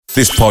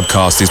This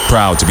podcast is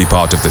proud to be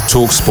part of the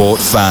TalkSport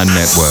Fan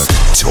Network.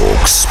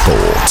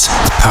 TalkSport.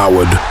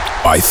 Powered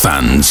by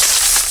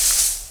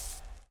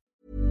fans.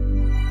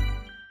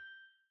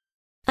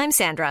 I'm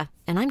Sandra,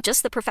 and I'm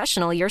just the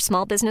professional your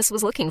small business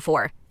was looking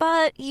for.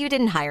 But you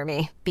didn't hire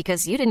me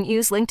because you didn't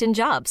use LinkedIn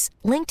Jobs.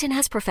 LinkedIn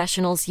has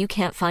professionals you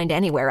can't find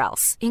anywhere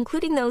else,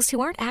 including those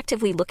who aren't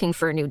actively looking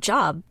for a new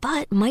job,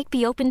 but might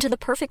be open to the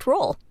perfect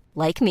role,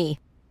 like me.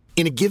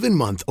 In a given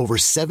month, over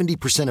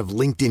 70% of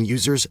LinkedIn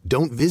users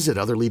don't visit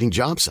other leading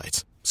job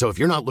sites. So if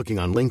you're not looking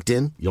on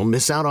LinkedIn, you'll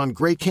miss out on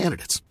great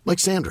candidates like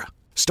Sandra.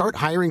 Start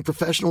hiring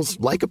professionals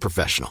like a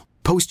professional.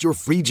 Post your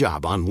free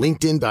job on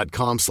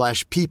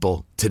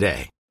linkedin.com/people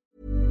today.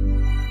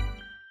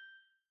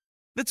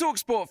 The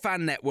TalkSport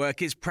Fan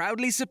Network is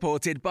proudly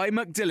supported by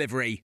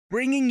McDelivery,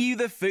 bringing you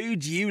the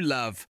food you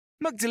love.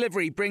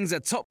 McDelivery brings a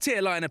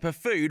top-tier lineup of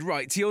food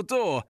right to your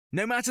door.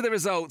 No matter the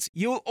result,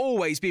 you'll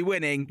always be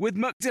winning with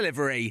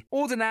McDelivery.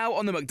 Order now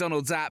on the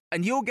McDonald's app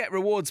and you'll get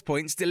rewards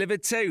points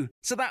delivered too.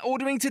 So that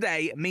ordering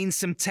today means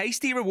some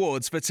tasty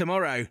rewards for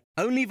tomorrow.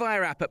 Only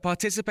via app at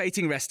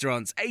participating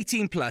restaurants.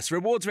 18 plus.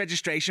 Rewards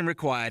registration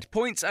required.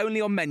 Points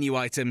only on menu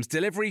items.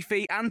 Delivery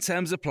fee and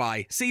terms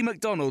apply. See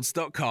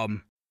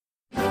mcdonalds.com.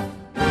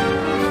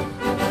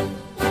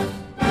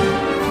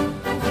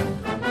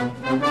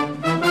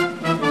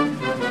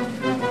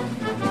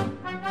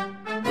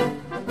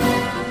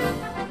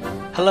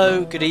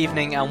 Hello, good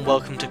evening, and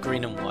welcome to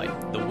Green and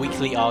White, the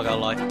weekly Argyle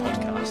Life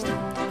podcast.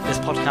 This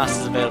podcast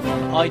is available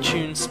on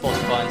iTunes,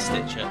 Spotify and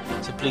Stitcher,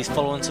 so please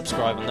follow and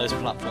subscribe on those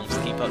platforms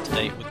to keep up to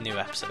date with new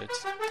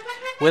episodes.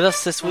 With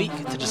us this week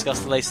to discuss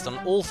the latest on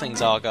all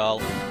things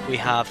Argyle, we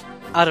have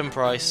Adam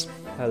Price.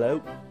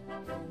 Hello.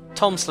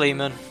 Tom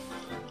Sleeman.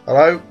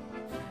 Hello.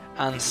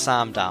 And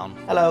Sam Down.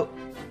 Hello.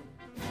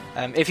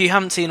 If you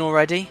haven't seen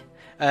already,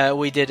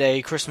 we did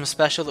a Christmas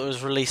special that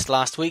was released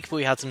last week, but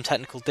we had some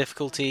technical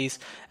difficulties,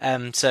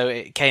 so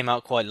it came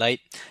out quite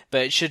late.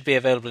 But it should be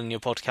available in your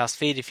podcast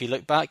feed if you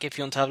look back, if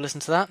you want to have a listen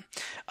to that.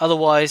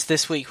 Otherwise,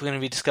 this week we're going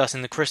to be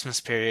discussing the Christmas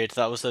period.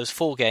 That was those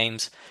 4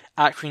 games: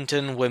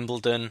 Accrington,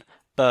 Wimbledon,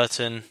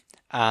 Burton,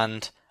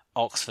 and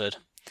Oxford.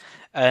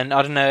 And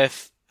I don't know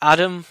if,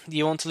 Adam,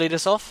 you want to lead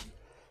us off?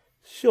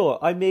 Sure.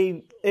 I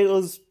mean, it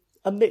was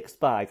a mixed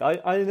bag. I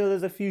know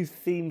there's a few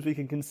themes we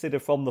can consider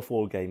from the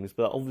 4 games,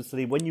 but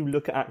obviously when you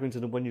look at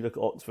Accrington and when you look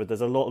at Oxford, there's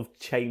a lot of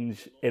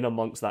change in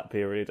amongst that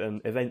period,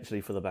 and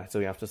eventually for the better,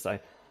 we have to say.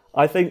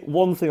 I think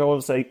one thing I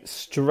want to say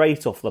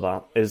straight off the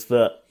bat is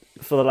that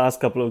for the last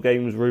couple of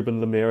games,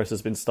 Ruben Lamiras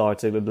has been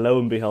starting, and lo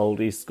and behold,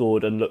 he's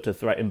scored and looked a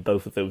threat in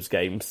both of those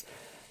games.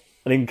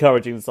 An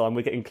encouraging sign.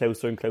 We're getting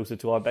closer and closer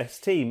to our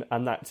best team,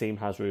 and that team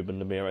has Ruben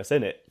Lamiras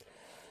in it.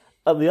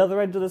 At the other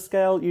end of the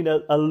scale, you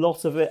know, a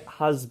lot of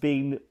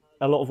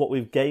what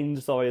we've gained,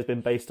 has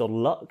been based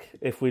on luck.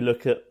 If we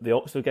look at the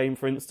Oxford game,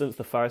 for instance,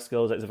 the first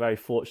goal is a very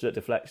fortunate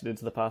deflection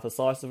into the path of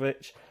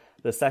Sarcevic.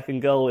 The second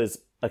goal is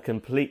a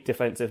complete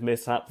defensive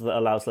mishap that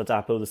allows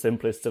Ladapo the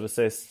simplest of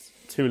assists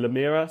to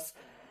Lamiras.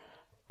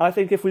 I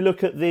think if we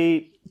look at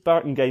the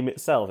Burton game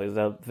itself, it's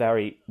a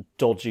very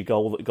dodgy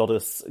goal that got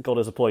us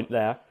a point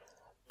there.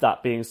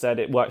 That being said,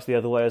 it works the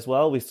other way as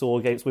well. We saw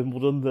against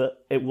Wimbledon that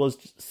it was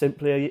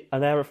simply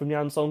an error from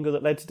Jan Songa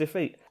that led to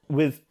defeat.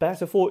 With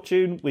better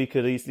fortune, we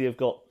could easily have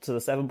got to the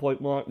 7-point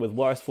mark. With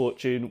worse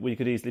fortune, we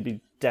could easily be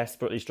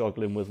desperately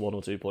struggling with 1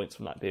 or 2 points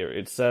from that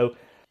period. So,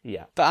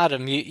 yeah. But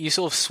Adam, you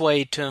sort of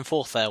swayed to and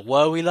forth there.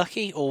 Were we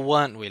lucky or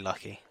weren't we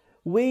lucky?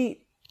 As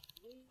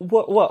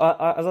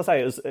I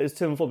say, it was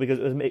 2 and 4 because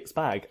it was a mixed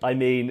bag. I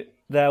mean,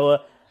 the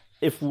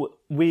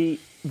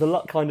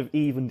luck kind of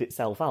evened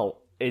itself out,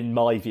 in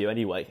my view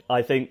anyway.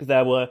 I think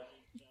there were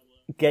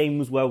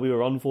games where we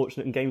were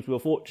unfortunate and games we were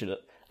fortunate.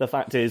 The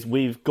fact is,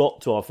 we've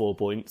got to our 4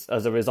 points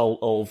as a result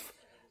of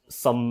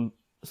some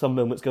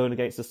moments going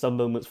against us, some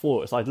moments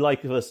for us. I'd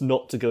like us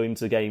not to go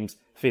into games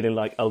feeling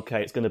like,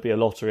 okay, it's going to be a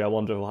lottery, I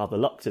wonder if we'll have the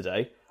luck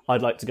today.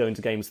 I'd like to go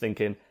into games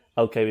thinking,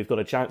 okay, we've got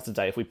a chance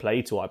today if we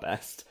play to our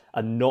best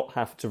and not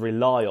have to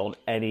rely on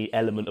any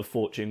element of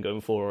fortune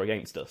going for or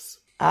against us.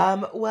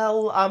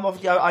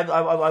 Obviously,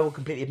 I will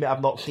completely admit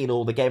I've not seen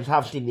all the games. I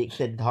have seen the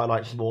extended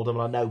highlights from all of them,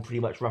 and I know pretty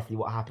much roughly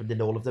what happened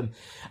in all of them.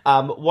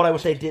 What I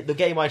would say, the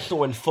game I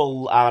saw in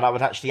full, and I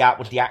was actually at,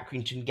 was the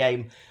Accrington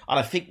game, and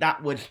I think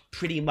that was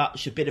pretty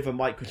much a bit of a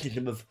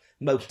microcosm of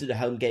most of the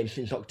home games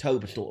since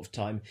October sort of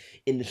time,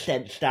 in the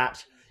sense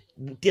that,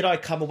 did I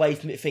come away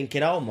from it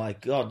thinking, oh my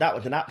God, that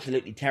was an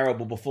absolutely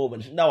terrible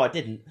performance? No, I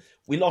didn't.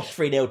 We lost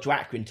 3-0 to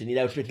Accrington,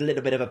 so it's a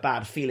little bit of a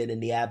bad feeling in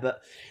the air,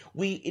 but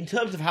in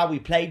terms of how we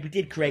played, we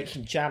did create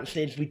some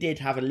chances, we did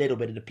have a little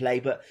bit of the play,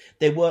 but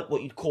they weren't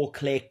what you'd call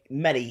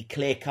many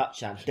clear-cut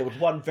chances. There was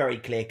one very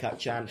clear-cut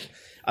chance.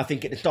 I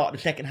think at the start of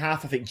the second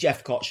half, I think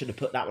Jeffcott should have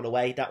put that one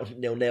away. That was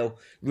 0-0.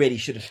 Really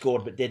should have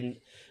scored, but didn't.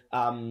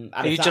 Are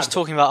you just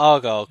talking about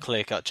Argyle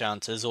clear-cut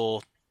chances,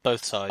 or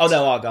both sides. Oh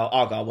no,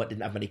 Argyle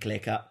didn't have many clear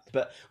cut.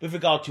 But with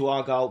regard to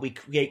Argyle, we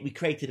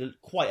created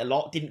quite a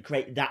lot. Didn't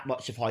create that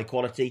much of high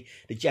quality.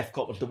 The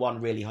Jephcott was the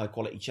one really high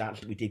quality chance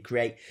that we did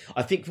create.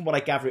 I think from what I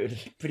gather, it was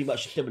pretty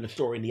much a similar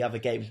story in the other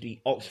games. The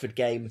Oxford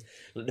game,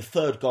 the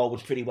third goal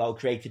was pretty well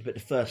created, but the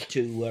first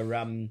two were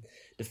well,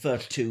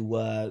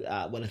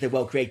 they're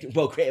well created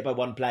by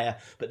one player.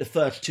 But the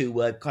first two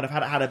were kind of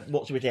had a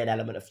what's within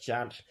element of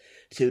chance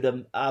to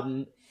them.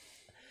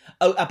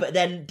 But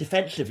then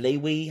defensively,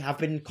 we have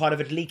been kind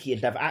of leaky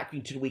and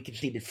Accrington we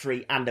conceded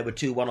 3, and there were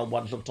 2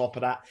 1-on-1s on top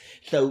of that.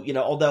 So,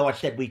 although I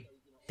said we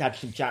had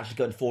some chances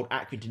going forward,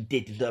 Accrington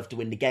did deserve to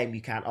win the game.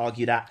 You can't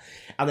argue that.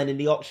 And then in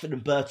the Oxford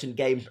and Burton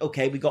games,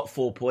 okay, we got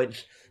 4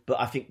 points, but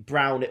I think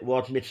Brown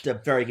missed a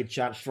very good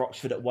chance for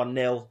Oxford at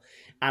 1-0.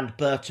 And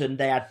Burton,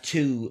 they had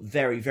 2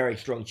 very, very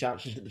strong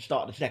chances at the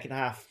start of the second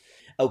half.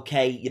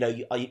 Okay,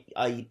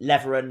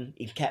 Leveron,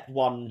 he kept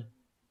 1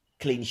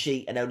 clean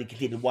sheet and only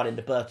conceded 1 in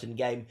the Burton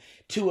game.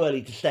 Too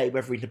early to say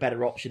whether he's a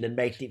better option than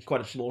Mason. It's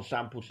quite a small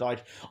sample size.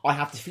 I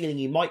have the feeling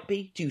he might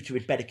be due to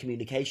his better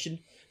communication.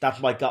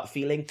 That's my gut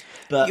feeling.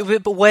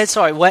 But where?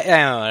 Sorry, where?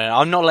 No,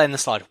 I'm not letting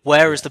this slide.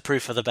 Where is the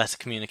proof of the better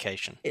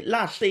communication?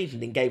 Last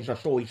season in games I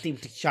saw, he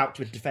seemed to shout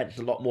to his defence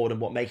a lot more than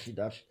what Mason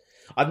does.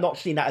 I've not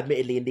seen that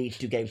admittedly in these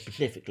 2 games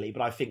specifically,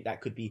 but I think that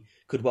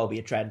could well be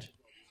a trend.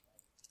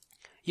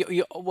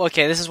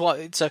 Okay, this is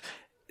what. So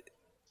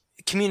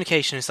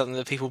communication is something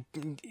that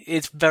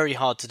it's very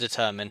hard to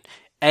determine.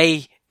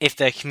 A, if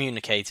they're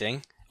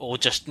communicating or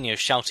just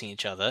shouting at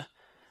each other,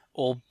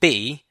 or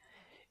B,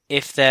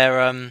 if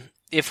they're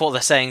if what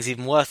they're saying is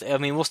even worth it. I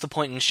mean, what's the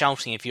point in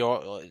shouting if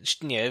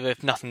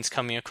if nothing's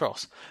coming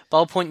across? But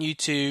I'll point you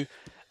to,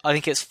 I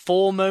think it's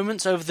 4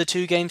 moments over the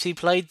 2 games he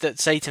played that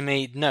say to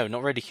me, no,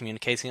 not really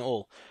communicating at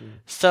all.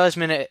 3rd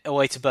minute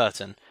away to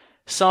Burton.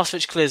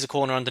 Sarcevic clears a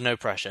corner under no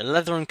pressure.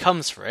 Leathern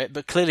comes for it,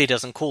 but clearly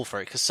doesn't call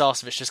for it because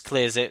Sarcevic just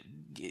clears it.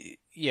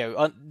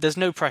 There's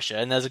no pressure,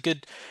 and there's a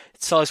good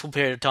sizable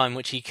period of time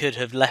which he could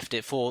have left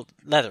it for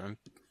Leathern,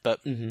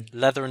 but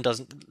Leathern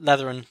doesn't.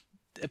 Leathern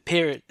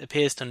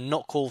appears to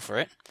not call for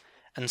it,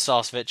 and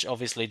Sarcevic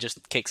obviously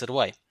just kicks it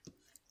away.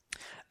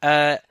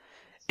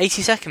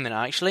 82nd minute,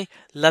 actually,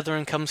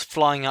 Leathern comes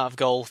flying out of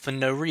goal for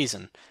no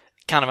reason.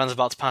 Canavan's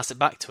about to pass it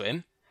back to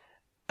him,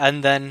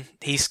 and then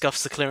he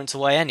scuffs the clearance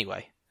away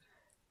anyway.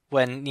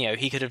 When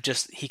he could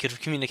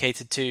have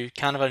communicated to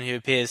Canavan, who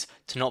appears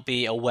to not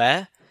be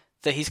aware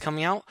that he's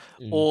coming out,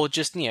 or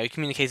just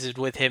communicated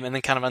with him, and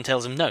then Canavan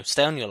tells him, "No,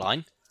 stay on your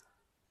line,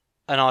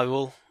 and I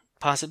will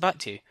pass it back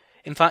to you."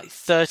 In fact,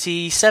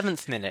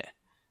 37th minute.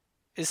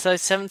 Is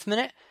 37th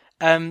minute?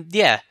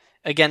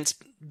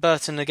 Against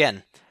Burton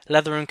again.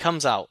 Leathern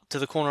comes out to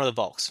the corner of the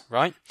box,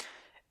 right?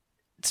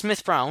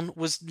 Smith-Brown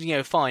was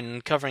fine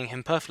and covering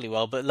him perfectly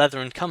well, but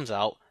Leathern comes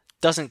out,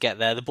 doesn't get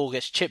there, the ball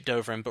gets chipped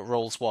over him, but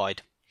rolls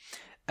wide.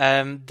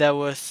 There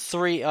were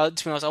 3,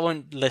 to be honest, I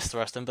won't list the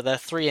rest of them, but there are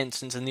 3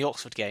 instances in the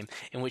Oxford game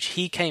in which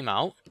he came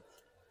out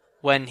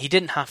when he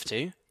didn't have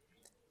to.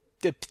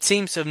 It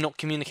seems to have not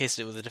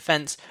communicated it with the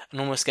defence and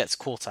almost gets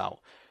caught out.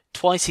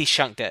 Twice he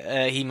shanked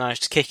it, he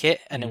managed to kick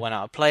it and it went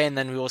out of play, and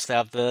then we also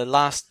have the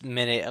last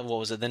minute,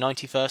 the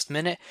 91st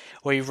minute,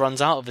 where he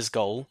runs out of his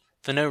goal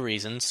for no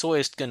reason.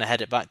 Sawyer's going to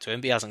head it back to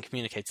him, but he hasn't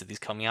communicated that he's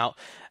coming out,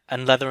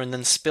 and Leathern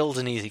then spills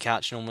an easy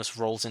catch and almost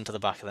rolls into the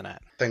back of the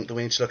net. I think that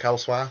we need to look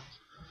elsewhere.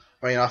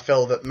 I mean, I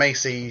feel that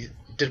Macy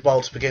did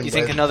well to begin with. Do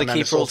you think another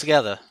keeper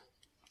altogether?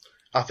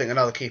 I think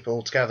another keeper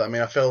altogether. I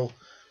mean, I feel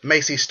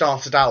Macy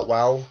started out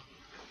well,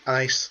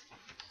 and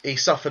he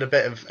suffered a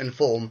bit in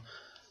form,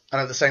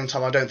 and at the same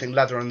time, I don't think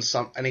Leathern's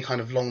any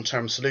kind of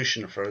long-term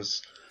solution for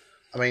us.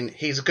 I mean,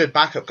 he's a good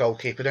backup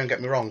goalkeeper, don't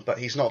get me wrong, but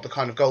he's not the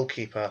kind of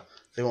goalkeeper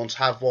they want to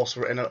have whilst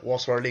we're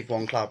a League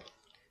One club.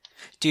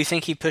 Do you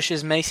think he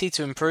pushes Macy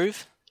to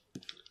improve?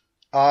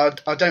 I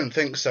don't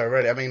think so,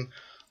 really. I mean,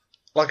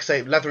 like I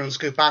say, Leathern's a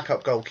good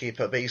backup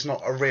goalkeeper, but he's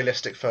not a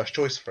realistic first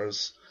choice for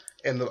us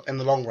in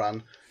the long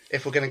run.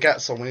 If we're going to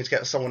get someone, we need to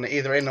get someone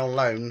either in on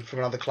loan from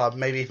another club,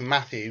 maybe even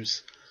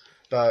Matthews.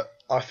 But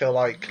I feel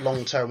like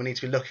long term we need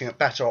to be looking at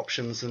better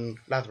options than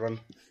Leathern.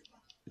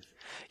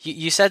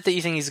 You said that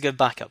you think he's a good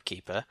backup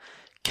keeper.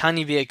 Can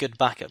you be a good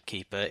backup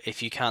keeper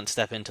if you can't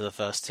step into the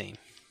first team?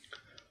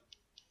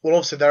 Well,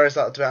 obviously there is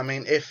that debate. I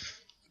mean,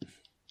 if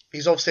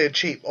he's obviously a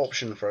cheap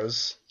option for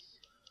us,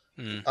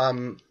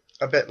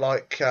 a bit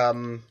like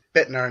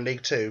Bittner in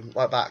League Two,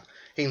 like that.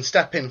 He can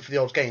step in for the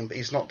odd game, but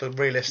he's not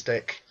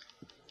realistically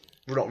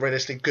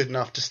good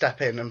enough to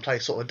step in and play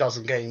sort of a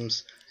dozen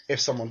games if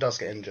someone does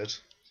get injured.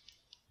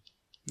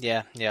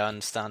 Yeah, I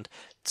understand.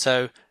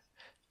 So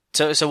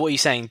what are you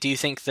saying? Do you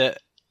think that?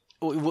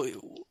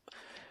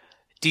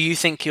 Do you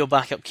think your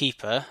backup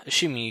keeper,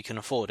 assuming you can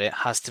afford it,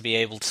 has to be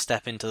able to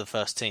step into the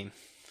first team?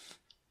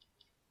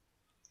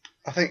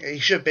 I think he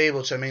should be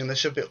able to. I mean, there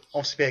should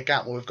obviously be a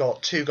gap where we've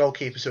got 2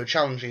 goalkeepers who are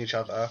challenging each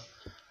other,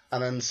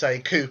 and then say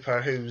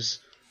Cooper, who's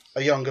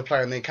a younger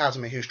player in the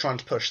academy who's trying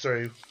to push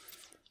through,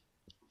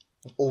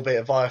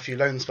 albeit via a few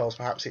loan spells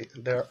perhaps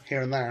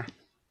here and there.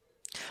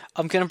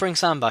 I'm going to bring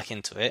Sam back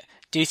into it.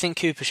 Do you think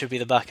Cooper should be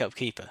the backup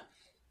keeper?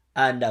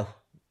 No,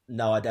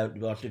 I don't. To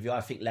be honest with you,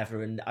 I think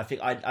Leveron.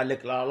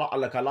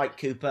 I like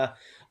Cooper.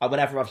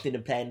 Whenever I've seen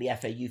him play in the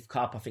FA Youth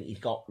Cup, I think he's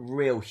got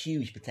real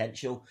huge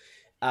potential.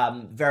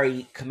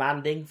 Very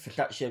commanding for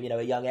such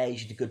a young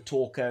age. He's a good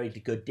talker. He's a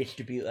good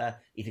distributor.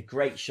 He's a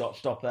great shot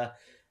stopper.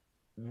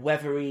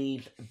 Whether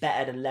he's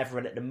better than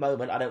Leveron at the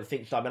moment, I don't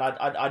think so. I mean,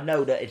 I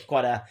know that it's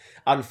quite a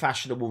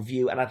unfashionable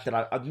view, and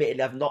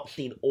admittedly, I've not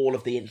seen all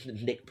of the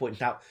incidents Nick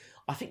points out.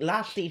 I think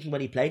last season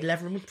when he played,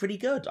 Leveron was pretty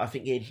good. I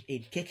think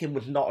his kicking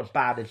was not as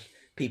bad as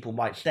people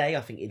might say.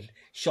 I think his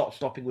shot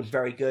stopping was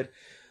very good.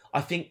 I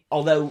think,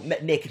 although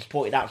Nick has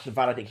pointed out some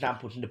valid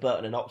examples in the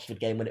Burton and Oxford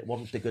game when it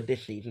wasn't so good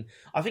this season,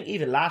 I think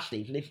even last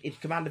season, his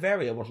command of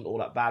area wasn't all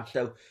that bad.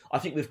 So I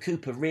think with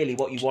Cooper, really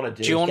what you want to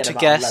do is you want get to him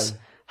out guess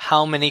alone.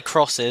 how many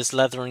crosses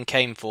Leveron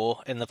came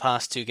for in the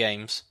past 2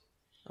 games?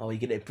 Oh,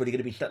 you're probably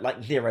going to be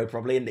like 0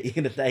 probably, isn't it? You're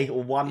going to say,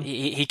 or 1?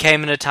 He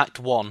came and attacked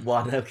 1.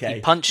 1, okay.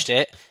 He punched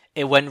it,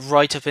 it went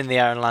right up in the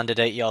air and landed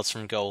 8 yards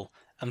from goal.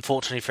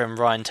 Unfortunately for him,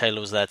 Ryan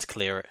Taylor was there to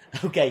clear it.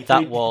 Okay.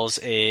 That was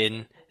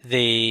in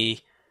the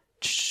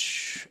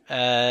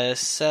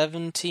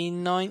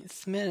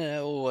 79th minute.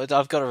 Oh,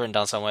 I've got it written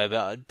down somewhere,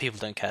 but people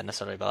don't care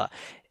necessarily about that.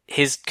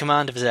 His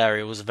command of his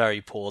area was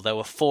very poor. There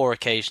were 4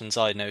 occasions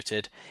I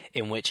noted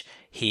in which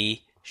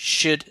he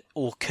should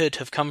or could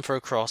have come for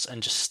a cross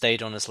and just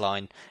stayed on his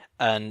line.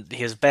 And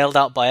he was bailed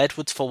out by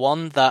Edwards for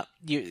one. That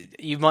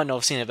you might not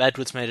have seen it, but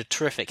Edwards made a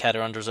terrific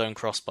header under his own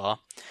crossbar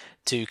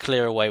to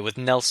clear away with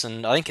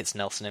Nelson, I think it's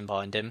Nelson in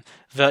behind him,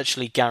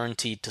 virtually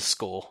guaranteed to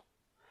score.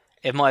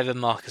 It might have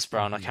been Marcus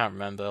Brown, I can't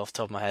remember off the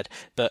top of my head.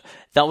 But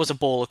that was a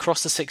ball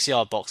across the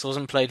 6-yard box. It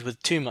wasn't played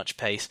with too much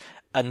pace,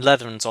 and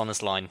Leatheron's on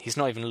his line. He's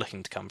not even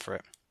looking to come for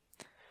it.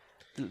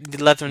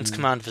 Leatheron's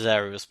command of his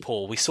area was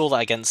poor. We saw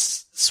that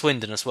against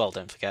Swindon as well,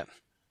 don't forget.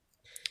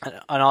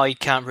 And I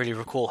can't really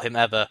recall him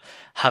ever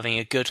having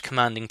a good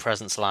commanding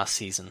presence last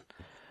season.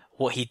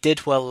 What he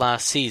did well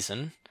last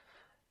season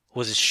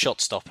was his shot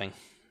stopping.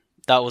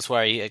 That was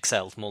where he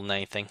excelled more than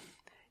anything.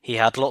 He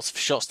had lots of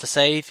shots to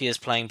save. He is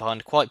playing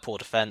behind quite poor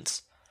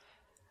defence,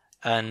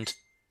 and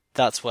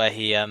that's where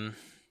he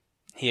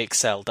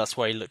excelled. That's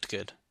where he looked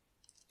good.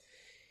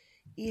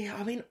 Yeah,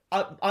 I mean,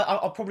 I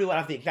probably won't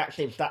have the exact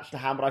same stats to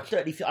hand, but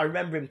I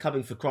remember him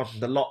coming for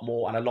crosses a lot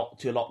more and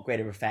to a lot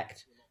greater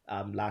effect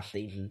last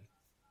season.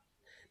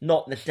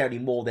 Not necessarily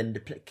more than the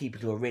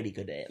keepers who are really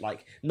good at it,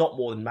 like not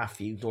more than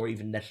Matthews or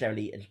even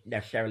necessarily as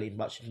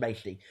much as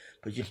Macy,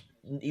 but just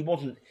he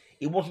wasn't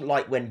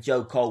like when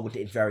Joe Cole was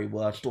at his very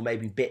worst, or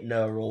maybe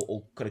Bittner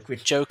or kind of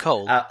Chris. Joe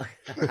Cole.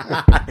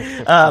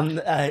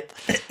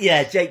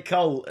 Yeah, Jake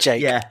Cole.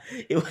 Jake. Yeah.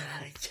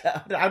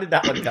 How did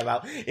that one come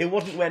out? It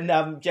wasn't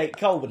when Jake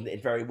Cole was at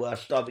his very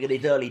worst, in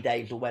his early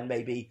days, or when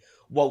maybe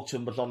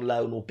Walton was on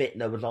loan or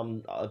Bittner was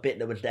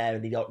there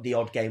in the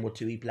odd game or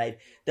two he played.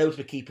 Those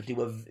were keepers who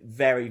were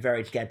very,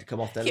 very scared to come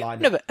off their line.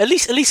 No, but at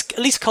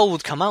least Cole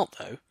would come out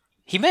though.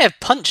 He may have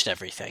punched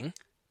everything,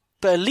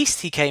 but at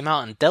least he came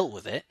out and dealt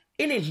with it.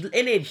 In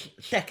his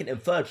second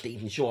and third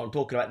season, sure, I'm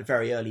talking about the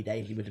very early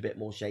days, he was a bit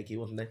more shaky,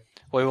 wasn't he?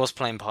 Well, he was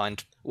playing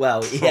behind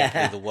probably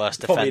the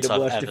worst defence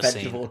I've ever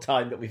seen. Of all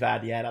time that we've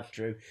had, yeah, that's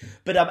true.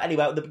 But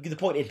anyway, the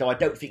point is, though, I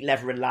don't think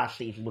Leveron last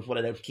season was one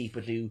of those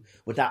keepers who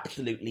was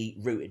absolutely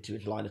rooted to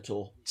his line at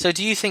all. So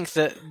do you think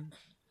that,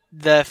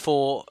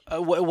 therefore,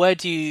 where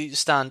do you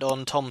stand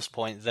on Tom's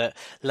point that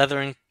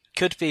Leveron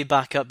could be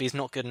backup, but he's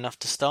not good enough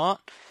to start?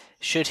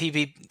 Should he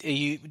be?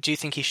 Do you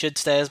think he should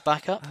stay as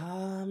backup?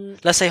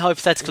 Let's say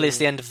hypothetically it's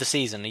the end of the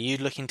season. Are you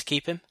looking to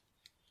keep him?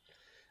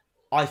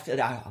 I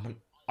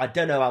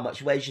don't know how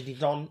much wages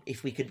he's on.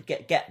 If we could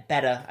get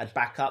better as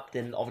backup,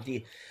 then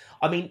obviously,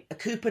 I mean,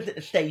 Cooper's at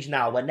the stage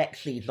now where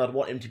next season I'd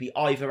want him to be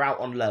either out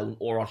on loan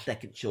or our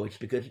second choice,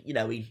 because he's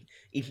going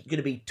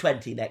to be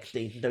 20 next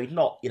season, so he's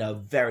not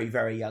very,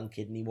 very young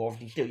kid anymore.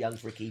 He's still young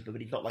for a keeper, but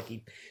he's not like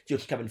he's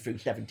just coming through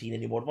 17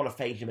 anymore. I'd want to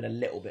phase him in a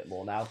little bit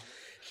more now.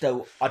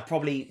 So I'd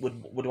probably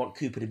would want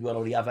Cooper to be one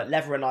or the other.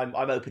 Leveron,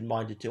 I'm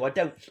open-minded to. I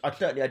don't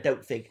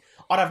think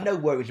I'd have no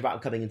worries about him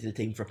coming into the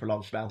team for a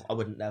prolonged spell. I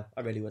wouldn't know.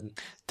 I really wouldn't.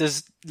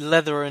 Does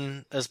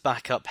Leveron as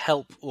backup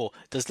help, or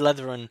does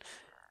Leveron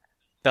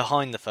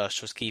behind the first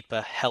choice keeper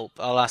help?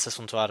 I'll ask this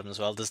one to Adam as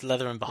well. Does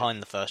Leveron behind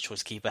the first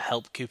choice keeper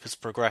help Cooper's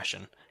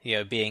progression?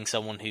 Being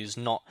someone who's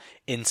not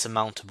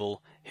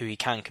insurmountable, who he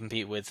can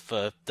compete with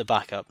for the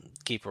backup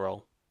keeper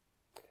role.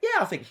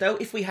 Yeah, I think so.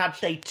 If we had,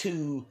 say,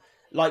 two.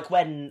 Like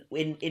when,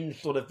 in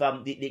sort of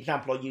the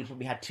example I used when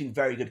we had two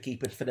very good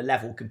keepers for the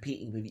level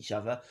competing with each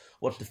other,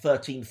 was the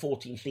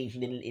 13-14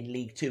 season in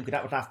League Two, because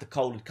that was after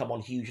Cole had come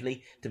on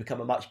hugely to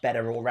become a much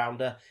better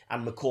all-rounder,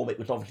 and McCormick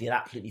was obviously an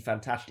absolutely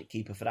fantastic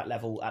keeper for that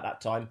level at that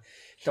time.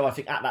 So I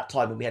think at that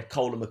time when we had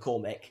Cole and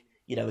McCormick,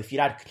 if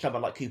you'd had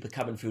someone like Cooper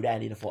coming through there,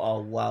 you'd have thought,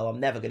 oh, well, I'm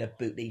never going to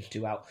boot these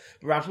two out.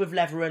 Whereas with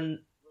Leveron,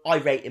 I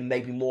rate him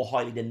maybe more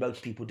highly than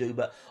most people do,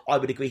 but I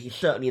would agree he's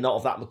certainly not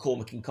of that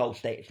McCormick and Cole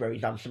status where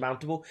he's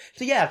unsurmountable.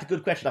 So yeah, it's a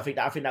good question. I think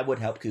that would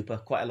help Cooper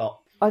quite a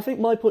lot. I think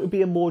my point would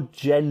be a more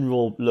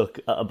general look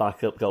at a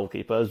backup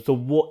goalkeeper as to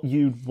what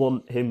you'd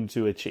want him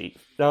to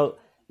achieve. Now,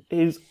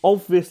 he's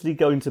obviously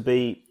going to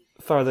be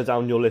further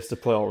down your list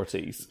of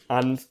priorities.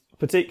 And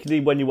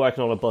particularly when you're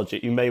working on a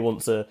budget, you may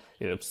want to,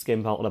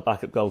 skimp out on a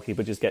backup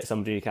goalkeeper, just get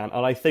somebody you can.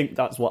 And I think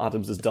that's what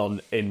Adams has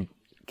done in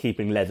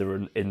keeping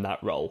Leathern in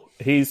that role.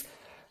 He's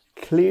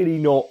clearly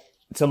not,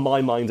 to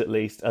my mind at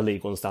least, a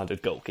League One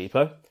standard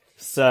goalkeeper.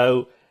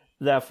 So,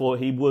 therefore,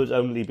 he would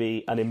only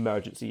be an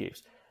emergency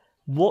use.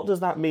 What does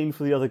that mean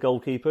for the other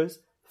goalkeepers?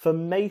 For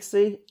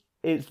Macey,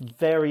 it's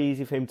very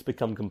easy for him to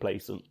become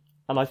complacent.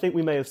 And I think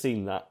we may have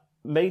seen that.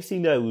 Macey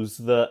knows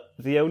that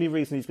the only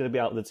reason he's going to be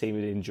out of the team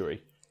is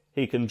injury.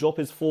 He can drop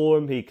his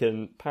form, he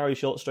can parry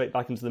shots straight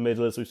back into the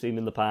middle as we've seen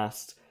in the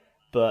past,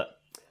 but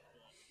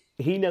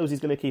he knows he's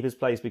going to keep his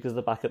place because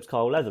the backup's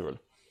Kyle Leathern.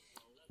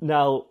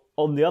 Now,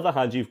 on the other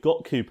hand, you've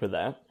got Cooper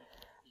there.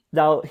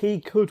 Now,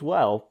 he could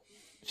well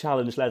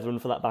challenge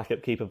Leathern for that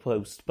backup keeper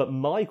post, but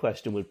my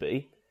question would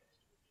be,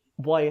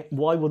 why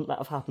wouldn't that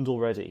have happened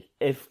already?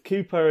 If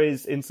Cooper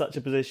is in such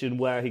a position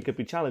where he could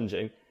be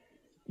challenging,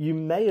 you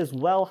may as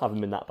well have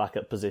him in that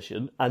backup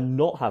position and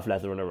not have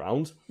Leathern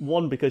around.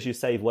 One, because you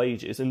save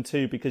wages, and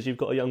two, because you've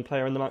got a young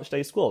player in the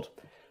matchday squad.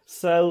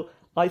 So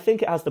I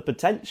think it has the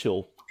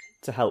potential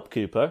to help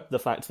Cooper, the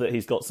fact that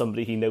he's got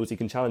somebody he knows he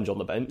can challenge on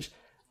the bench.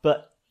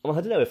 But I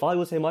don't know, if I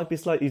was him, I'd be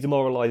slightly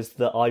demoralised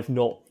that I've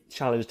not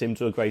challenged him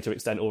to a greater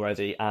extent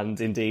already. And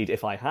indeed,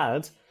 if I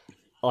had,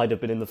 I'd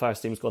have been in the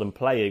first team squad and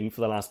playing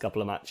for the last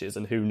couple of matches,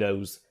 and who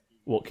knows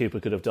what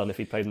Cooper could have done if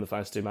he'd played in the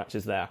first two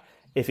matches there.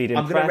 If he'd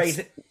impressed... I'm going to raise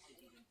it...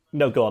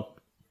 No, go on.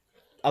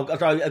 I'm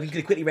going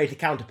to quickly raise a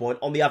counterpoint.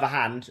 On the other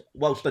hand,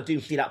 whilst I do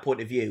see that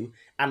point of view,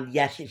 and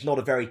yes, it's not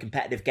a very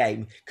competitive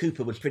game,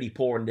 Cooper was pretty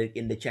poor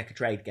in the Checker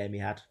Trade game he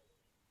had.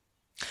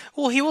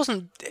 Well, he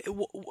wasn't...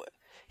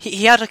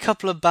 He had a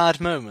couple of bad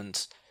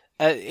moments.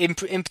 In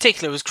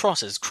particular, it was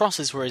crosses.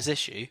 Crosses were his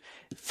issue.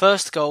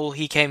 First goal,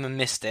 he came and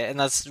missed it, and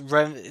that's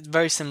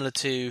very similar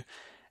to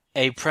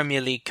a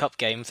Premier League Cup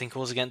game. I think it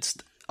was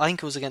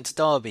against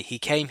Derby. He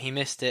came, he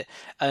missed it,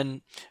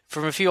 and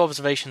from a few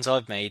observations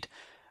I've made,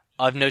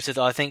 I've noted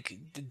that I think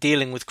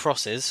dealing with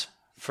crosses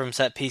from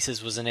set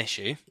pieces was an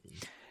issue.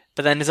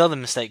 But then his other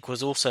mistake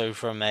was also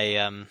from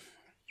a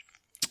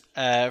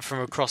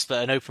cross,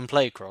 but an open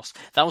play cross.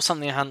 That was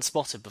something I hadn't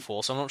spotted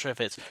before, so I'm not sure if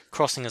it's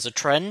crossing as a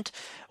trend,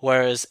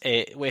 whereas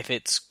if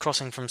it's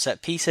crossing from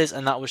set pieces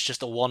and that was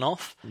just a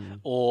one-off,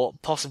 or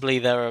possibly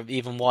there are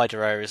even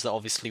wider areas that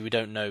obviously we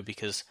don't know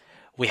because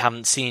we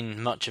haven't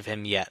seen much of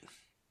him yet.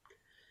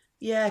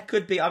 Yeah,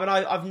 could be. I mean,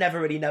 I've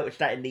never really noticed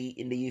that in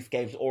the youth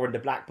games or in the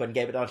Blackburn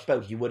game, but I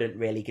suppose you wouldn't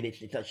really,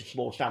 because it's such a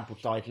small sample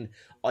size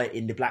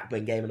in the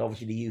Blackburn game, and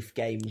obviously the youth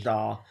games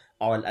are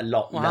a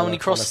lot. Well, how many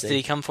crosses did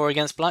he come for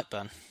against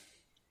Blackburn?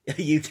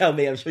 You tell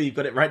me. I'm sure you've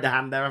got it right to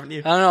hand there, haven't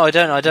you? Oh, no, I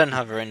don't. I don't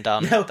have it written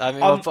down. No, I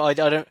mean, I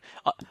don't.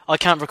 I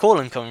can't recall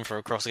him coming for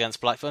a cross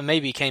against Blackburn.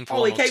 Maybe he came for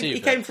one or two.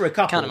 He came for a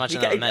couple. Can't imagine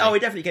that many. Oh, he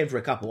definitely came for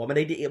a couple. I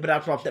mean, but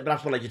that's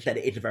what I just said.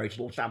 It is a very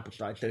small sample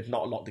size, so it's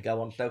not a lot to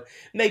go on. So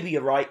maybe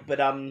you're right, but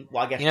well,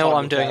 I guess you know what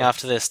I'm doing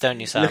after this, don't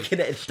you, Sam?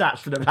 Looking at his stats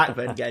for the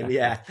Blackburn game,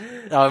 yeah.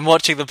 No, I'm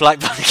watching the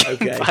Blackburn game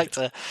Okay. back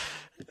to.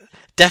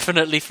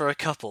 Definitely for a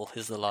couple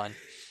is the line.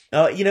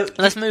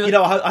 Let's move.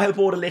 I hope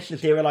all the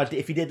listeners here realise that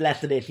if he did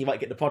less than this, he might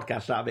get the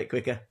podcast out a bit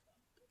quicker.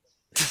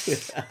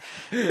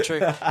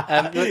 True.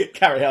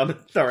 Carry on.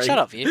 Sorry. Shut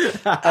up, you.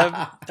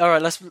 All right,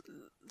 let's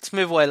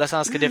move away. Let's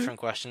ask a different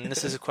question.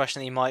 This is a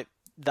question that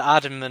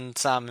Adam and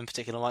Sam in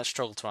particular might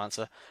struggle to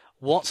answer.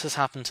 What has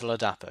happened to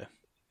Ladapo?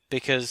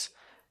 Because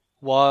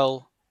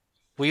while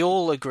we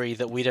all agree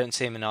that we don't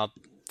see him in our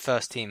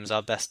first team as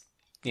our best,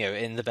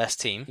 in the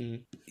best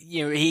team,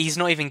 he's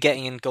not even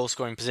getting in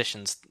goal-scoring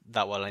positions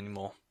that well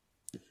anymore.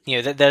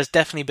 There's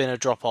definitely been a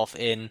drop-off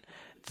in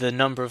the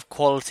number of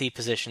quality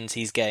positions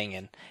he's getting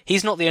in.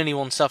 He's not the only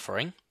one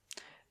suffering,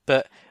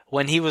 but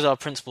when he was our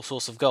principal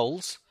source of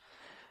goals,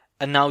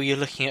 and now you're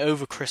looking at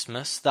over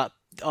Christmas, that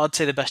I'd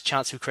say the best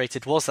chance we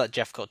created was that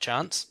Jeffcott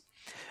chance.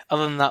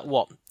 Other than that,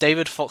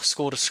 David Fox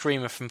scored a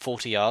screamer from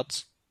 40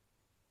 yards.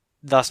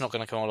 That's not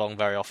going to come along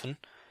very often.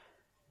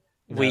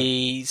 No.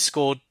 We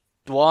scored,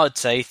 I'd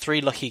say, 3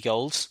 lucky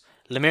goals.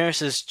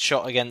 Lemiris'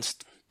 shot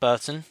against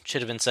Burton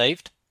should have been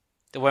saved.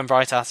 It went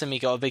right at him, he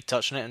got a big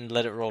touch on it and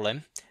let it roll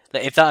in.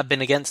 If that had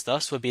been against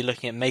us, we'd be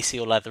looking at Macey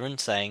or Leathern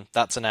saying,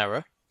 that's an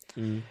error.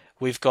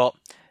 We've got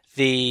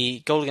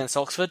the goal against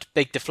Oxford,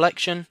 big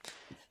deflection.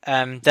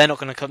 They're not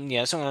going to come,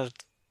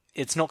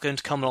 it's not going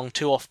to come along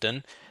too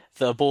often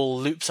that a ball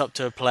loops up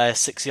to a player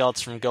 6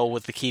 yards from goal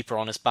with the keeper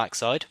on his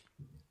backside.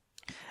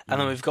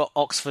 And then we've got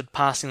Oxford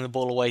passing the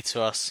ball away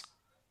to us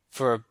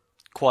for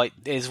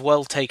is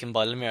well taken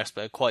by Lemiris,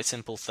 but a quite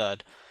simple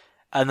third.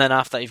 And then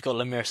after that, you've got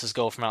Lemiris'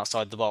 goal from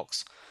outside the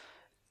box.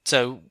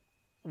 So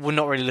we're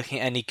not really looking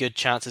at any good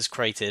chances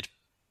created,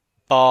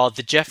 bar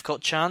the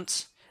Jeffcott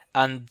chance,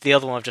 and the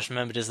other one I've just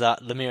remembered is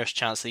that Lemiris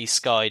chance that he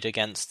skied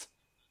against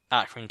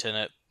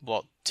Accrington at,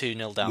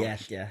 2-0 down.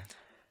 Yes, yeah.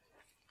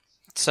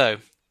 So,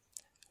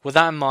 with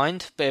that in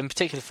mind, but in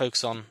particular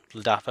focus on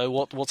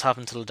Ladapo, what's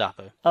happened to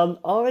Ladapo?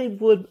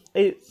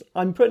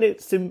 I'm putting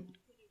it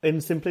in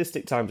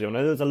simplistic terms here, I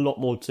know there's a lot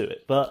more to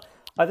it, but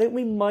I think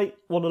we might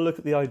want to look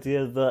at the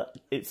idea that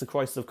it's a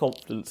crisis of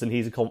confidence and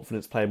he's a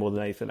confidence player more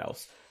than anything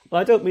else. And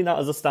I don't mean that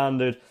as a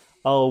standard,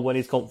 when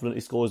he's confident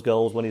he scores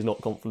goals, when he's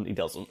not confident he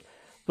doesn't.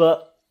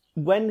 But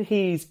when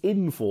he's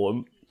in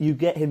form, you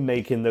get him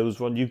making those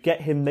runs, you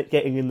get him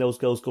getting in those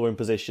goal-scoring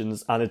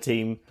positions, and a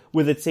team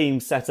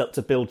set up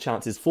to build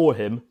chances for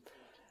him.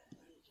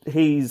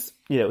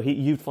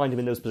 You find him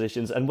in those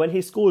positions, and when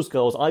he scores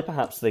goals, I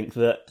perhaps think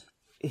that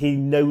he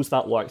knows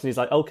that works, and he's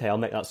like, okay, I'll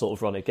make that sort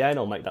of run again,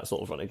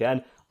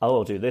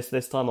 I'll do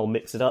this time, I'll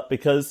mix it up,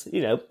 because,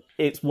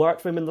 it's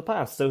worked for him in the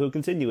past, so he'll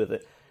continue with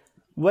it.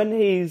 When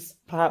he's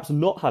perhaps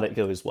not had it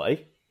go his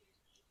way,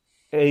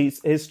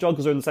 his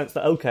struggles are in the sense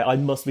that, okay, I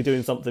must be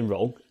doing something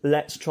wrong,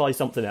 let's try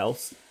something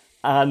else,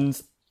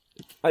 and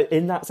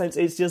in that sense,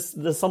 it's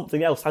just the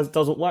something else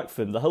doesn't work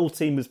for him. The whole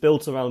team is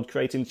built around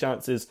creating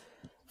chances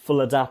for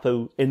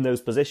Ladapo in those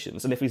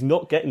positions, and if he's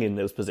not getting in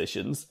those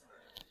positions,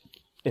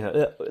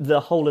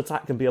 the whole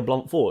attack can be a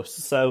blunt force.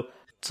 So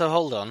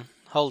hold on.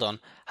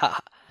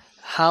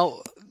 Can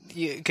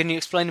you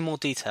explain in more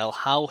detail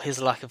how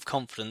his lack of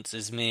confidence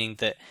is meaning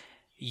that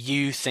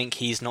you think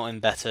he's not in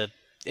better?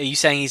 Are you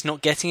saying he's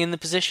not getting in the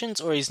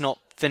positions, or he's not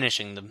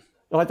finishing them?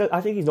 Well,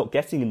 I think he's not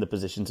getting in the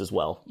positions as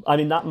well. I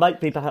mean, that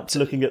might be perhaps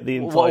looking at the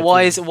entire.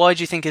 Why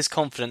do you think his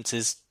confidence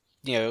is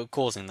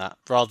causing that,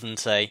 rather than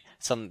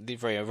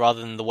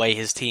rather than the way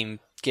his team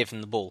give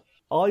him the ball?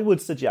 I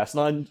would suggest,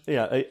 and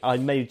I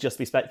may just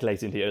be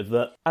speculating here,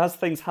 that as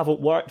things haven't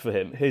worked for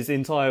him, his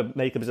entire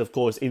makeup is, of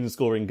course, in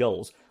scoring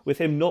goals. With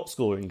him not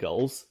scoring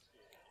goals,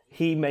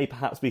 he may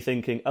perhaps be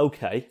thinking,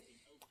 okay,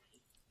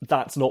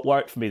 that's not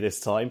worked for me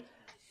this time.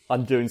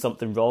 I'm doing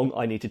something wrong.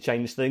 I need to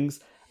change things.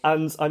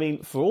 And, I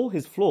mean, for all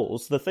his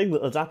flaws, the thing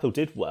that Ladapo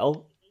did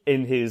well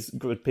in his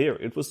good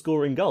period was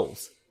scoring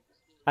goals.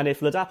 And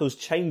if Ladapo's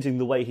changing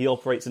the way he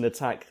operates in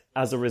attack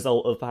as a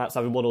result of perhaps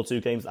having one or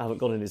two games that haven't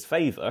gone in his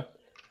favour,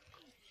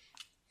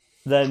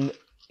 then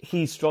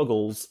he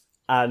struggles,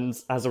 and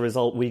as a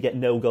result, we get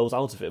no goals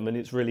out of him, and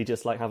it's really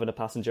just like having a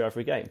passenger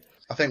every game.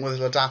 I think with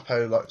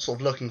Ladapo, sort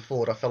of looking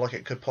forward, I feel like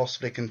it could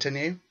possibly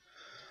continue.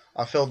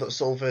 I feel that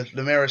sort of with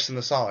Lemiris in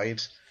the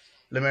side,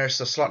 Lemiris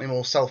is a slightly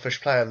more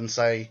selfish player than,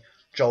 say,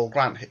 Joel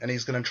Grant, and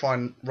he's going to try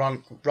and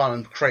run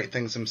and create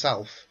things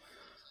himself.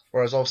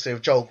 Whereas obviously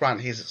with Joel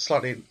Grant, he's a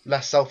slightly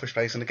less selfish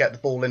player, he's going to get the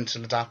ball into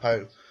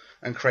Ladapo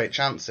and create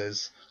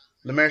chances.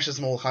 Lemiris is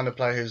more kind of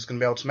player who's going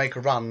to be able to make a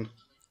run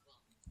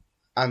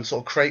and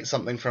sort of create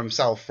something for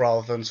himself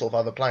rather than sort of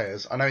other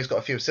players. I know he's got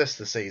a few assists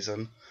this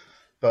season,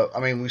 but I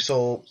mean, we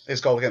saw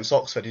his goal against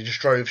Oxford. He just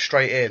drove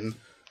straight in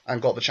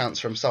and got the chance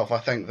for himself. I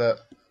think that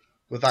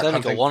with that he's kind only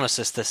of got thing, one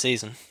assist this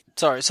season.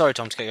 Sorry,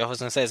 Tom, to cut you off. I was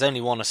going to say there's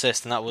only one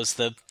assist, and that was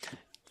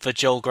for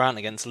Joel Grant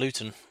against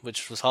Luton,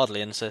 which was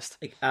hardly an assist.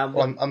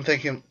 Well, I'm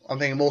thinking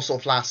more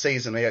sort of last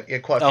season. He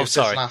had quite a few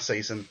assists last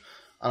season,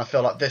 and I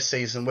feel like this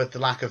season, with the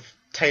lack of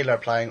Taylor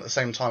playing at the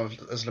same time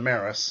as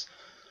Lemiris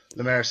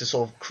is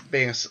sort of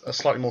being a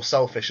slightly more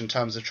selfish in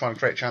terms of trying to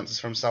create chances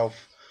for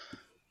himself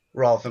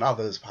rather than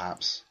others,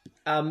 perhaps.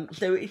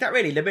 So is that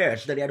really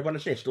Lemiris that he had one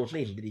assist all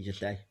season, did he just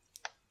say?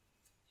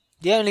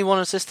 Yeah, only one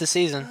assist this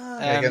season.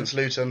 Against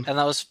Luton. And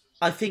that was...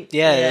 I think...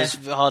 Yeah, it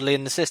was hardly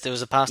an assist. It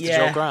was a pass to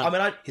Joel Grant. I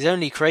mean, he's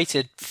only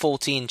created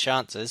 14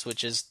 chances,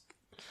 which is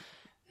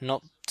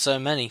not so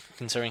many,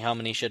 considering how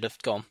many should have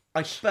gone.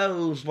 I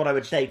suppose what I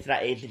would say to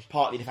that is it's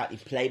partly the fact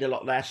he's played a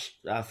lot less,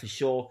 for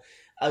sure.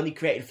 Only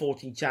created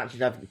 14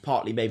 chances. I think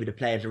partly maybe the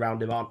players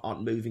around him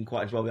aren't moving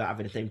quite as well without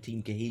having the same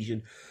team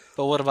cohesion.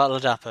 But what about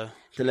Ladapo?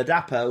 So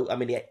Ladapo, I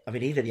mean,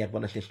 he said he had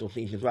one assist all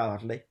season as well,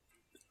 hasn't he?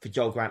 For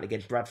Joel Grant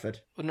against Bradford.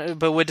 No,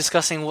 but we're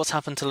discussing what's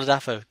happened to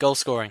Ladapo, goal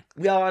scoring.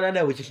 Yeah, I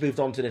know. We just moved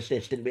on to the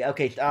assist, didn't we?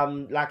 Okay,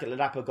 like at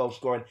Ladapo goal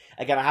scoring.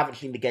 Again, I haven't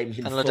seen the games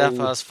in full. And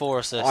Ladapo has 4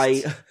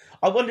 assists.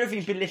 I wonder if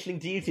he's been listening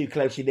to you too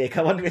closely, Nick.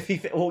 I wonder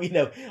if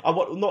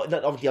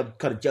obviously I'm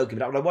kind of joking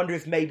about it, but I wonder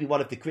if maybe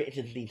one of the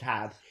criticisms he's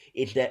had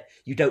is that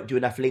you don't do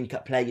enough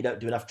link-up play, you don't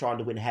do enough trying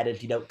to win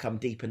headers, you don't come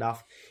deep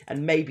enough.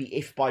 And maybe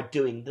if by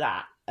doing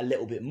that a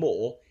little bit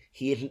more,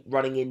 he isn't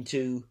running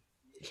into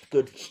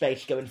good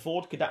space going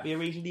forward. Could that be a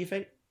reason, do you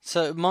think?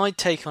 So my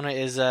take on it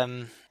is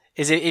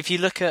if you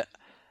look at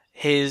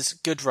his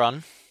good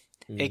run,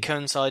 it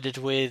coincided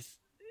with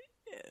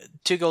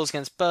 2 goals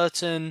against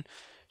Burton,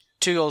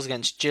 2 goals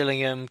against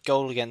Gillingham,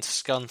 goal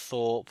against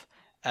Scunthorpe,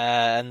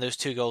 and those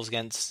 2 goals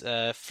against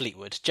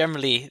Fleetwood.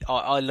 Generally,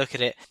 I look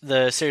at it,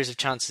 the series of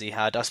chances he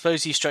had, I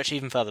suppose you stretch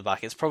even further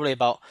back, it's probably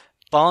about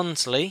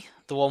Barnsley,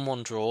 the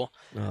 1-1 draw,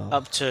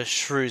 up to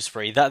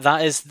Shrewsbury.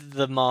 That is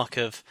the mark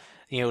of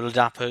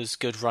Ladapo's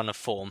good run of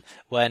form,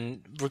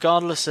 when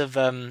regardless of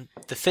the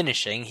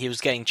finishing, he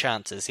was getting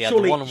chances. He had the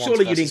 1-on-1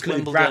 surely you'd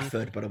include Wimbledon.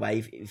 Bradford, by the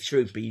way, if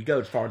Shrewsbury, you'd go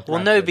as far as Bradford.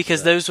 Well, no,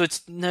 because those were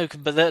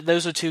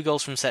those were 2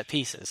 goals from set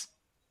pieces.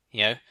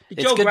 It's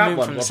Joel good Grant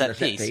move from the wasn't set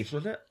a piece.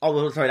 Was it? Oh,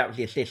 well, sorry, that was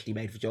the assist he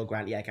made for Joel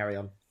Grant. Yeah, carry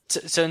on.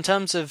 So in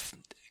terms of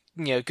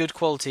good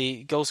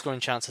quality goal scoring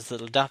chances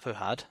that Ladapo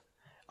had,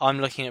 I'm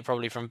looking at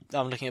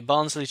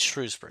Barnsley to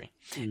Shrewsbury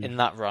in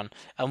that run,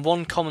 and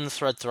one common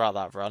thread throughout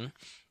that run.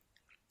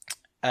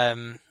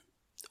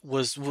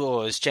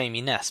 was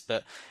Jamie Ness,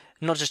 but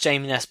not just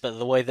Jamie Ness, but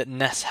the way that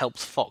Ness helped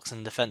Fox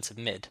in defensive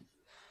mid.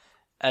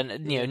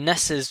 And,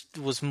 Ness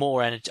was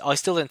more energy. I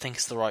still don't think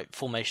it's the right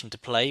formation to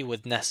play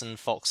with Ness and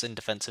Fox in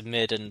defensive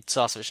mid and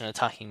Sarcevic in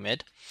attacking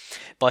mid.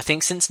 But I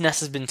think since Ness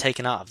has been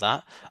taken out of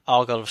that,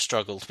 Argyle have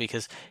struggled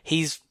because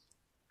he's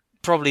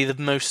probably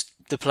the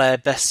player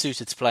best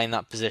suited to play in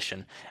that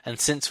position.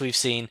 And since we've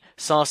seen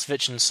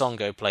Sarcevic and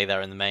Songo play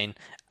there in the main,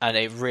 and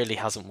it really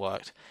hasn't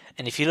worked.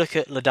 And if you look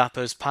at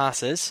Ladapo's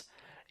passes,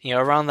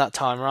 around that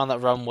time, around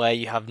that run where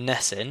you have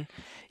Ness in,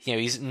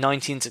 he's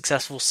 19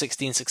 successful,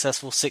 16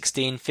 successful,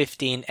 16,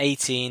 15,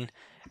 18,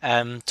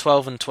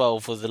 12 and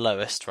 12 were the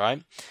lowest,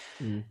 right?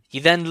 Mm.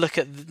 You then look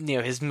at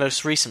his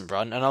most recent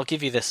run, and I'll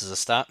give you this as a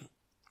stat.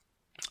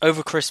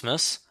 Over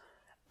Christmas,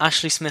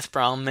 Ashley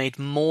Smith-Brown made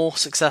more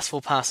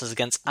successful passes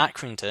against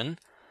Accrington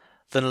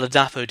than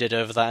Ladapo did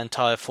over that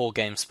entire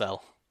 4-game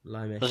spell.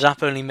 Blimey.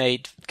 Ladapo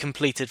only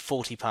completed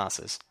 40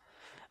 passes.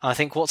 And I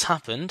think what's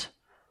happened,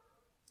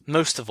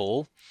 most of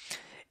all,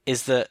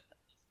 is that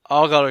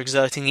Argyle are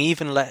exerting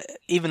even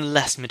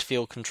less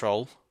midfield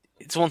control.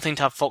 It's one thing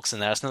to have Fox in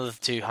there, it's another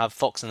to have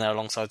Fox in there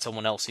alongside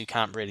someone else who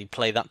can't really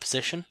play that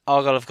position.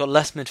 Argyle have got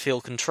less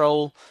midfield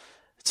control,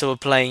 so we're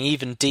playing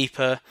even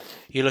deeper.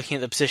 You're looking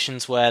at the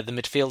positions where the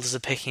midfielders are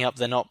picking up,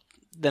 they're not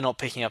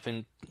picking up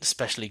in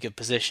especially good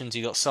positions.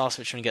 You've got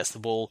Sarcevic when he gets the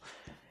ball,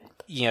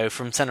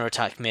 from centre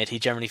attack mid, he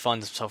generally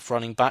finds himself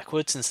running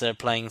backwards instead of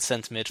playing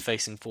centre mid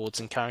facing forwards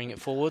and carrying it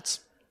forwards.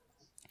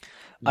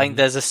 I think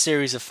there's a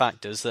series of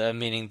factors that are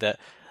meaning that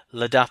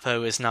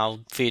Ladapo is now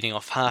feeding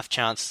off half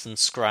chances and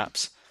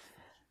scraps,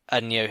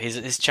 and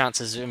his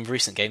chances in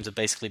recent games have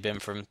basically been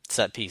from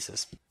set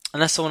pieces.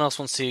 Unless someone else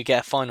wants to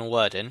get a final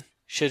word in,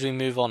 should we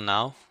move on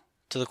now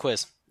to the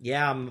quiz?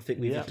 Yeah, I think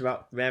we're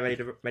ready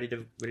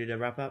to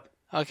wrap up.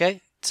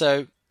 Okay,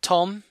 so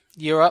Tom,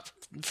 you're up,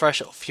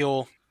 fresh off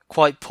your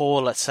quite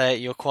poor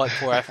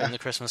effort in the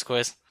Christmas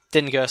quiz.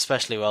 Didn't go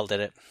especially well,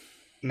 did it?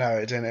 No,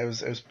 it didn't. It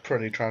was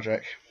pretty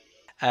tragic.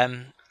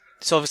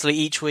 So obviously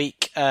each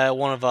week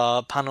one of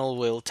our panel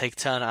will take a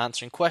turn at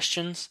answering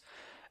questions.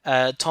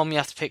 Tom, you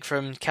have to pick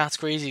from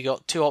categories. You've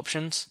got 2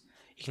 options.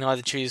 You can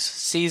either choose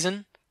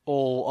season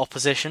or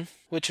opposition.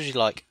 Which would you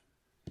like?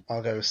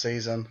 I'll go with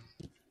season.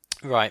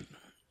 Right.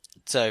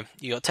 So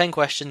you got 10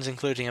 questions,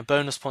 including a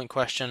bonus point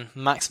question,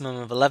 maximum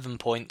of 11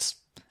 points.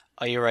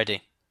 Are you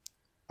ready?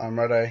 I'm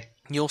ready.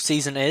 Your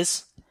season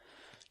is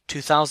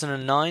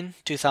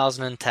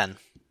 2009-2010.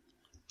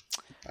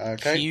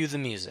 Okay. Cue the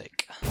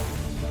music.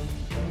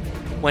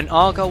 When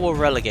Argyle were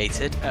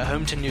relegated at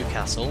home to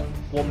Newcastle,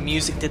 what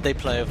music did they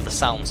play over the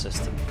sound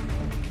system?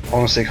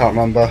 Honestly, can't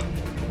remember.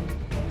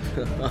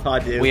 I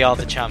do. We are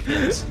the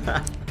champions.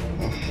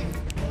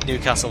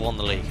 Newcastle won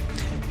the league.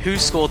 Who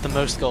scored the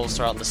most goals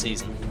throughout the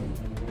season?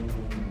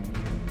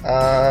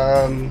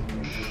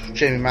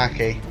 Jamie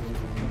Mackey.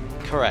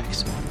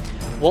 Correct.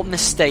 What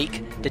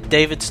mistake did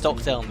David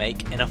Stockdale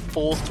make in a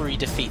 4-3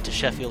 defeat to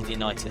Sheffield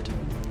United?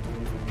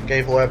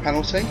 Gave away a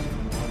penalty?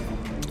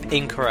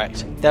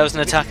 Incorrect. There was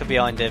an attacker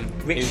behind him.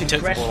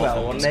 Richard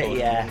Cresswell, wasn't it?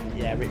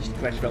 Yeah, Richard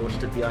Cresswell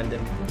stood behind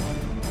him.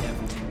 Yeah.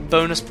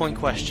 Bonus point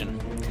question.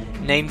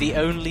 Name the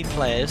only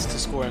players to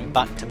score in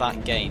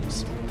back-to-back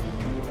games.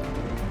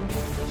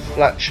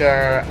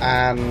 Fletcher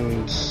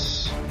and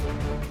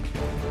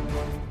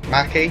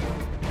Mackey.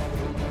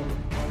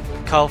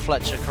 Carl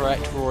Fletcher,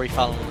 correct. Rory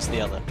Fallon was the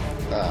other.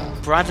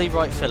 Bradley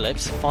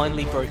Wright-Phillips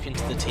finally broke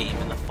into the team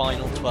in the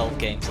final 12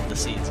 games of the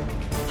season.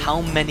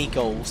 How many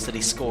goals did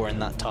he score in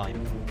that time?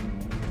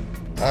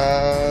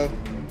 5.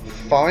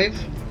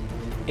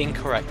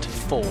 Incorrect.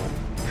 4.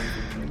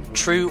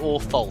 True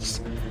or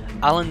false?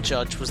 Alan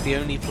Judge was the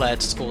only player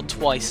to score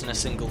twice in a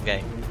single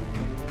game.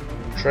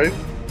 True.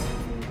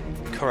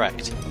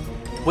 Correct.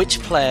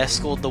 Which player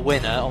scored the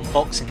winner on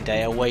Boxing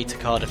Day away to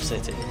Cardiff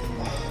City?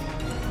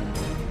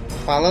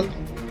 Fallon.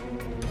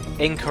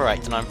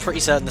 Incorrect, and I'm pretty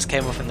certain this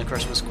came up in the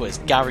Christmas quiz.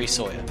 Gary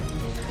Sawyer.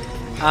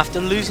 After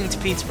losing to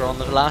Peterborough on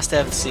the last day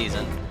of the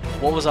season,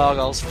 what was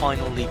Argyle's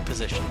final league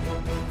position?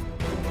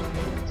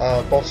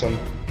 Bottom.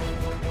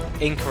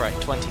 Incorrect,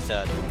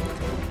 23rd.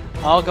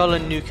 Argyle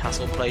and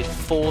Newcastle played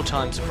 4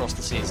 times across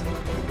the season.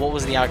 What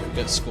was the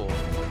aggregate score?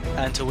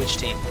 And to which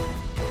team?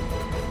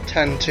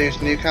 10-2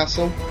 to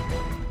Newcastle.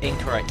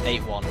 Incorrect,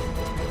 8-1.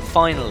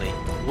 Finally,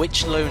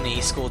 which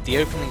loanee scored the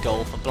opening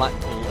goal for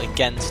Blackpool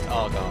against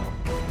Argyle?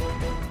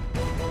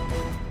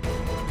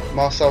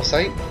 Marcel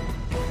Saint.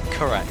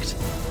 Correct.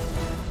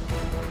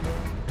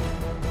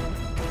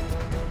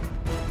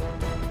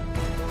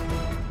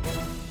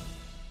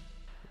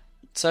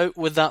 So,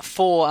 with that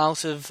 4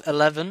 out of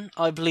 11,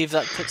 I believe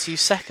that puts you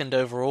second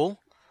overall.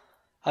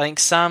 I think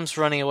Sam's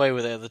running away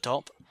with it at the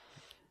top.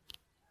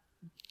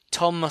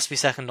 Tom must be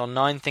second on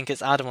 9, think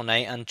it's Adam on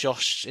 8, and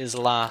Josh is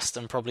last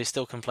and probably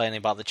still complaining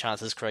about the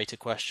chances created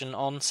question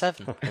on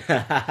 7.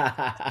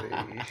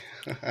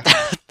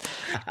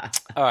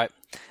 Alright.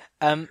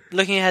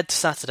 Looking ahead to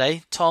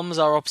Saturday, Tom's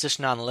our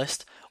opposition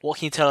analyst. What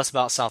can you tell us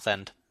about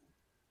Southend?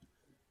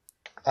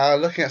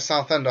 Looking at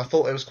Southend, I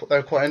thought they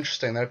were quite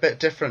interesting. They're a bit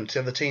different to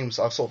the other teams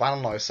I've sort of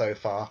analysed so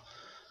far.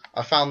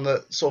 I found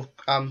that sort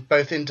of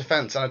both in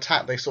defence and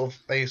attack they sort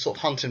of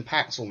hunt in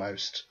packs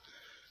almost.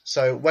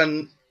 So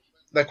when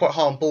they're quite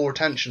high on ball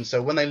retention,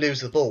 so when they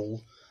lose the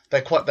ball,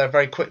 they're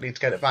very quickly to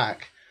get it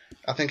back.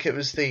 I think it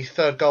was the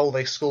third goal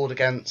they scored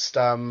against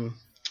Accrington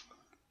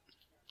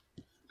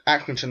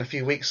a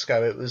few weeks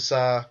ago. It was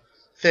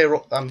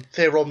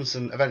Theo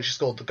Robinson eventually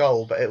scored the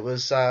goal, but it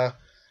was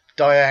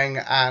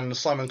Dieng and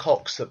Simon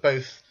Cox that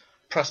both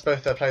pressed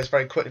both their players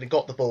very quickly,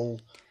 got the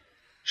ball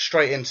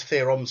straight into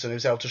Theo Robinson, who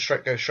was able to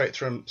go straight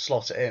through and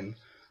slot it in.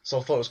 So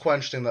I thought it was quite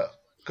interesting that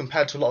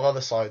compared to a lot of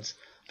other sides,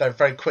 they're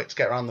very quick to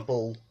get around the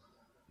ball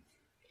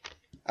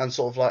and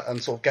sort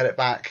of get it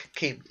back,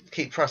 keep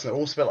pressing it.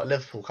 Also a bit like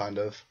Liverpool kind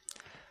of.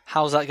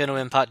 How's that going to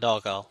impact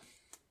Argyle?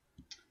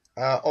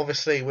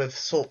 Obviously, with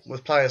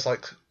players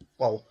like,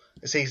 well,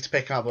 it's easy to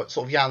pick up, but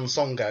sort of Jan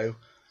Songo,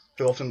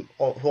 who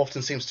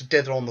often seems to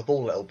dither on the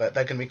ball a little bit,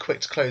 they're going to be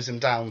quick to close him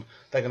down.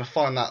 They're going to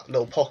find that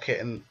little pocket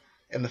in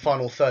the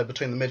final third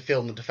between the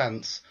midfield and the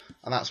defence,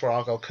 and that's where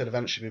Argyle could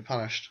eventually be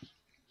punished.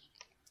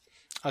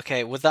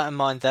 Okay, with that in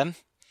mind then,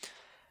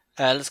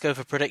 let's go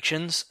for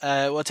predictions.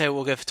 We'll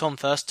go for Tom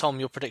first. Tom,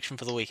 your prediction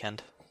for the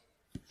weekend?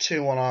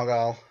 2-1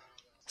 Argyle.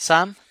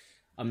 Sam?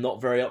 I'm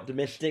not very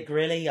optimistic,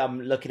 really.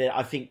 I'm looking at.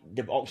 I think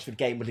the Oxford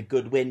game was a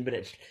good win, but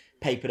it's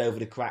papered over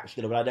the cracks.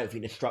 But I don't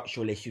think the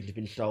structural issues have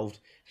been solved,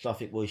 so I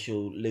think we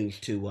shall lose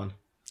 2-1.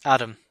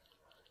 Adam?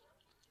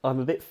 I'm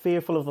a bit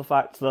fearful of the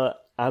fact that,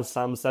 as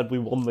Sam said, we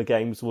won the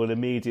games. We'll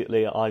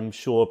immediately, I'm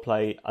sure,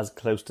 play as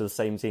close to the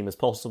same team as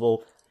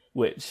possible,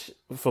 which,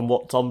 from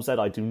what Tom said,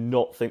 I do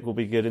not think will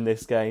be good in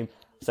this game.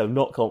 So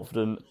not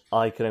confident.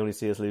 I can only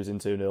see us losing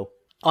 2-0.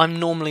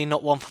 I'm normally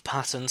not one for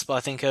patterns, but I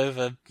think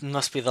over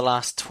must be the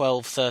last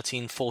 12,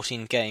 13,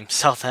 14 games,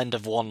 Southend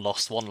have one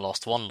lost, blah,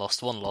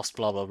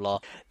 blah, blah.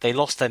 They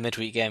lost their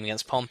midweek game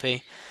against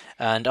Pompey,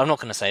 and I'm not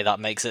going to say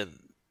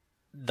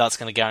that's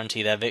going to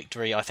guarantee their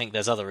victory. I think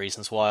there's other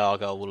reasons why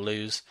Argyle will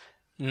lose,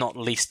 not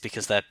least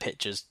because their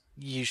pitch is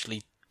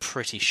usually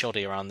pretty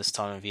shoddy around this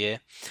time of year.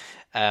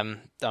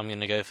 I'm going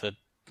to go for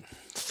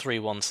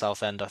 3-1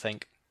 Southend, I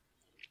think.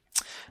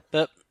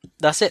 But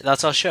that's it,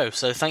 that's our show.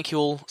 So thank you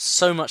all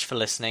so much for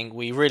listening.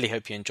 We really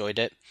hope you enjoyed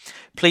it.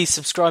 Please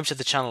subscribe to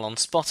the channel on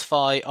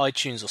Spotify,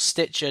 iTunes or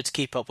Stitcher to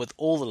keep up with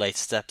all the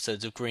latest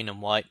episodes of Green and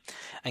White,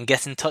 and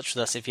get in touch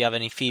with us if you have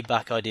any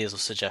feedback, ideas or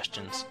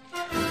suggestions.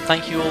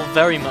 Thank you all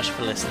very much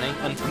for listening,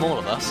 and from all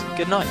of us,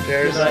 good night.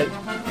 Cheers. Good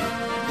night.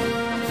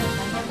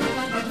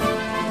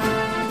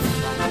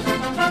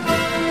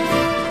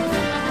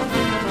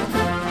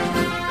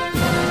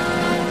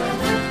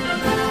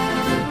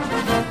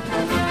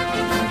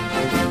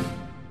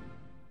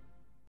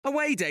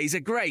 Away days are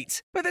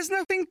great, but there's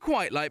nothing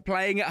quite like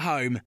playing at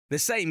home. The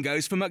same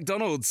goes for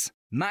McDonald's.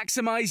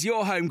 Maximise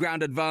your home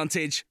ground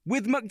advantage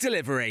with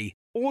McDelivery.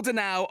 Order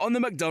now on the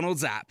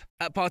McDonald's app.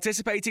 At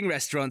participating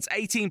restaurants,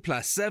 18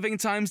 plus, serving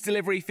times,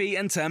 delivery fee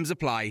and terms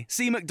apply.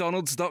 See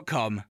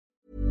mcdonalds.com.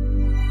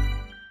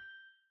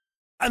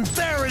 And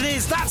there it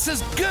is, that's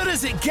as good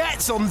as it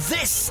gets on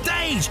this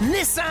stage.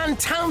 Nissan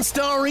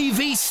Townstar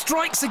EV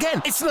strikes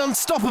again. It's an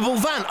unstoppable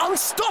van,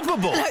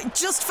 unstoppable. Look,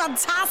 just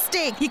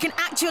fantastic. You can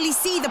actually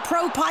see the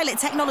ProPilot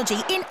technology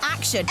in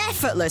action.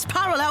 Effortless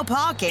parallel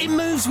parking. It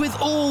moves with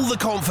all the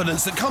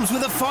confidence that comes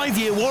with a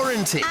 5-year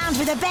warranty. And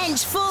with a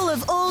bench full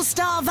of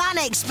all-star van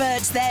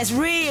experts, there's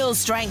real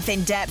strength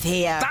in depth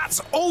here. That's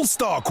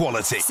all-star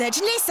quality. Search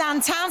Nissan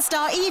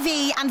Townstar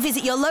EV and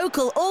visit your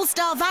local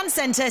all-star van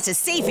centre to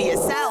see for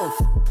yourself.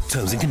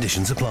 Terms and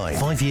conditions apply.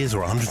 5 years or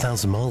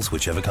 100,000 miles,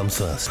 whichever comes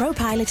first.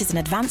 ProPilot is an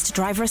advanced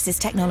driver assist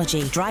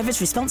technology.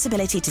 Driver's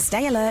responsibility to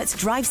stay alert,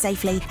 drive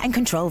safely, and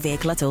control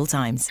vehicle at all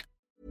times.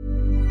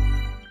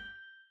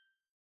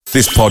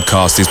 This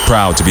podcast is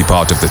proud to be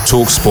part of the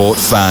TalkSport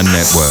Fan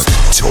Network.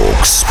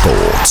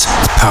 TalkSport.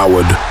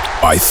 Powered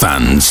by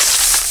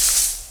fans.